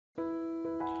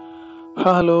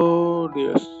Hello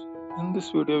dears, in this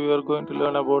video we are going to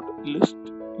learn about list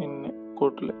in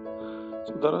Kotlin.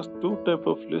 So there are two types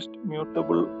of list,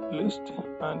 mutable list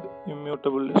and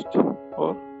immutable list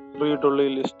or read-only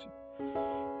list.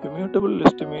 Immutable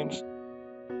list means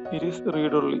it is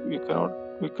read-only. We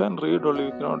can read only,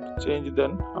 we cannot change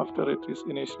then after it is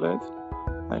initialized,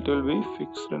 and it will be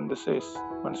fixed in the size.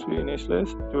 Once we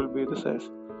initialize, it will be the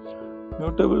size.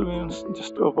 Mutable means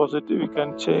just opposite. We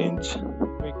can change.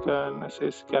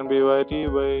 Size can be vary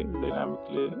by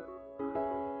dynamically.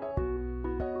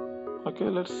 Okay,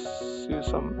 let's see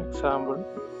some example.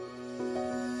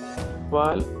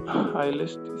 While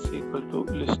iList is equal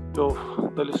to list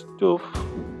of, the list of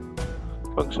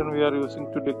function we are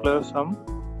using to declare some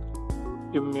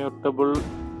immutable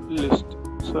list.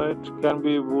 So it can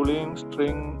be boolean,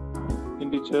 string,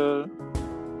 integer,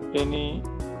 any.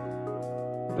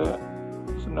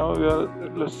 So now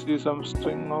let's see some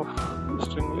string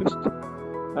list.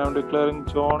 I am declaring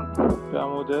John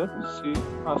Damodar. See,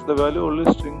 as the value only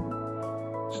string,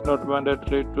 it's not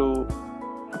mandatory to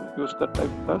use the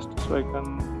typecast, so I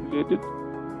can delete it.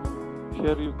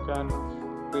 Here you can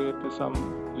create some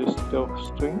list of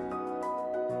string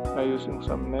by using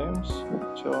some names: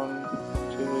 John,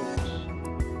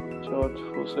 James, George,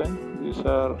 Hussein. These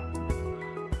are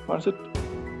once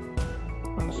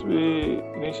we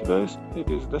initialize, it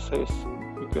is the size.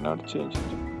 We cannot change it.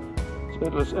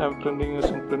 So I am printing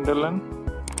using println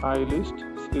iList.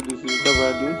 See, this is the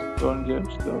values John,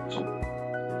 James, George,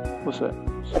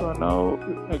 Hussein. So now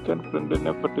I can print in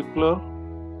a particular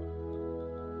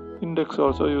index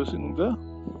also using the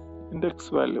index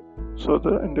value. So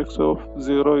the index of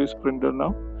 0 is printed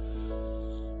now.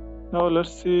 Now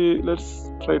let's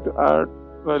try to add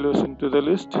values into the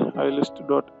list.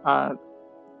 iList.add,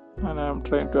 and I am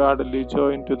trying to add a Lijo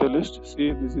into the list.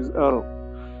 See, this is error.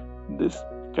 This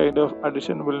kind of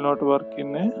addition will not work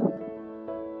in a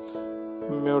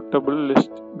immutable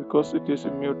list because it is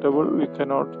immutable. We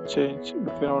cannot change,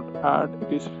 we cannot add,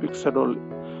 it is fixed only.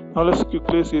 Now let's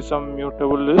quickly see some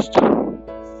mutable list.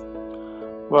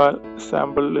 While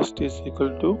sample list is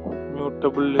equal to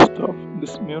mutable list of,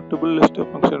 this mutable list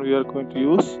of function we are going to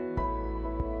use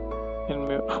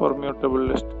for mutable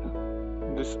list.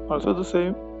 This also the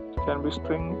same, can be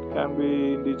string, can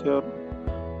be integer,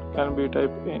 can be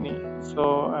type any.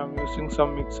 So I am using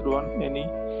some mixed one, any.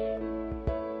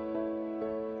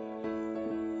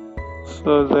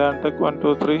 So ZayanTech 1,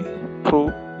 2, 3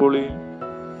 true boolean.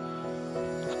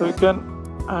 So we can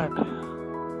add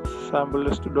sample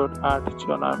list.add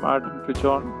John. I am adding to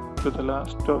John to the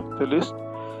last of the list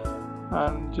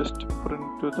and just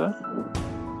print to the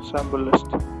sample list.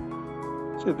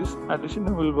 So this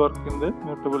addition will work in the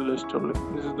mutable list only.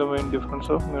 This is the main difference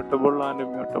of mutable and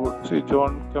immutable. See,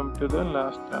 John come to the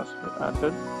last as we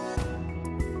added.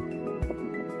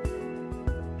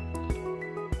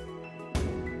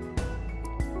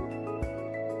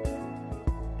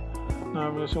 Now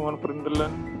I'm using one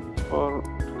println for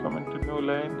to come into new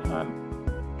line, and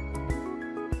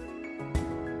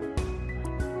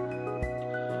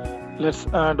let's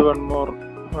add one more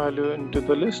value into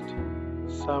the list.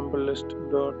 Sample list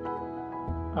dot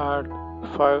add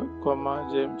 5,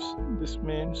 James. This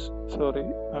means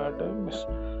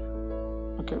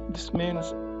this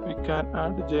means we can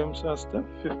add James as the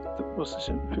 5th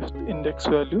position, 5th index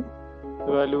value.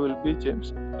 The value will be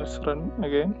James. Let's run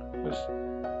again. Let's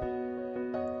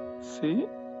see,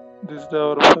 this is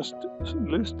our first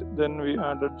list. Then we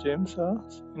added James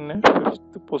as in a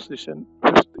 5th position.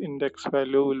 5th index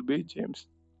value will be James,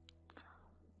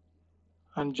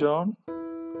 and John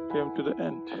came to the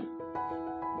end.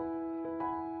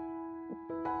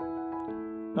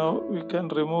 Now we can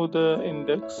remove the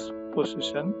index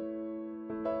position,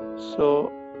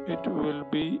 so it will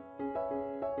be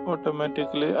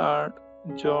automatically add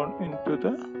John into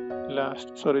the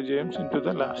last, James into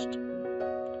the last.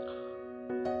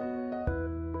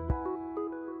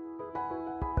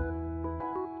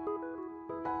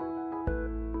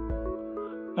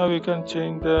 Now we can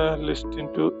change the list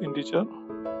into integer.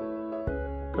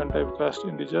 Can typecast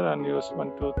integer and use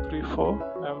 1, 2, 3,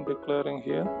 4. I am declaring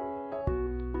here,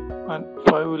 and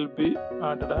 5 will be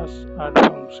added as add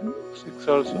function. 6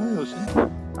 also using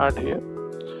add here.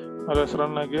 Now let's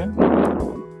run again.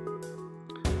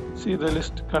 See, the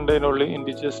list contain only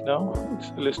integers now. It's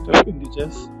a list of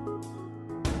integers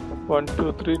 1,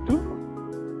 2, 3 to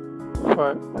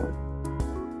 5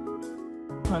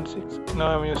 and 6. Now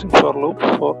I am using for loop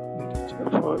for integer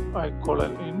for I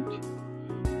colon int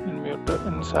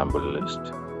in sample list,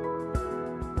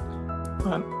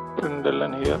 and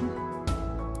println here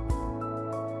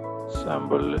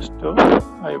sample list of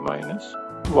I minus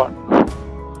 1.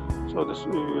 So this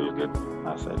we will get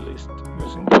as a list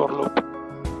using for loop.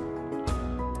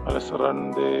 Let's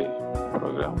run the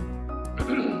program.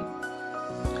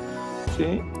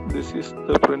 See, this is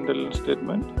the println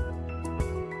statement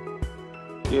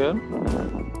here,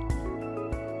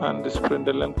 and this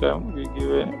println can we give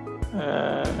a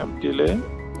empty line,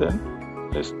 then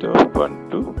list of 1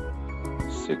 to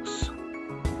 6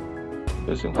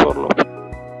 using for loop.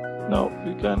 Now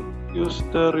we can use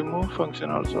the remove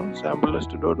function also, sample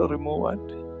list dot remove,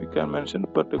 and we can mention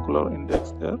particular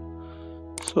index there.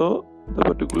 So the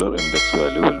particular index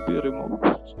value will be removed.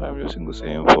 So I am using the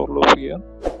same for loop here.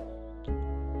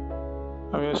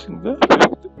 I am using the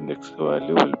fifth index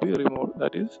value will be removed,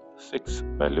 that is 6.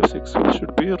 Value 6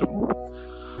 should be removed.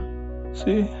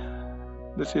 See,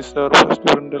 this is our first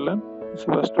println. This is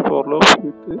first for loop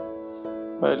with the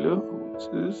value. This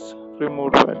is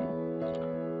removed value.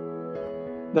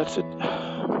 That's it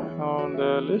on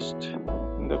the list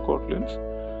in the Kotlin.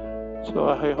 So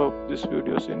I hope this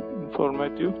video is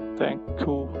informative. Thank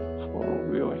you for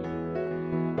viewing.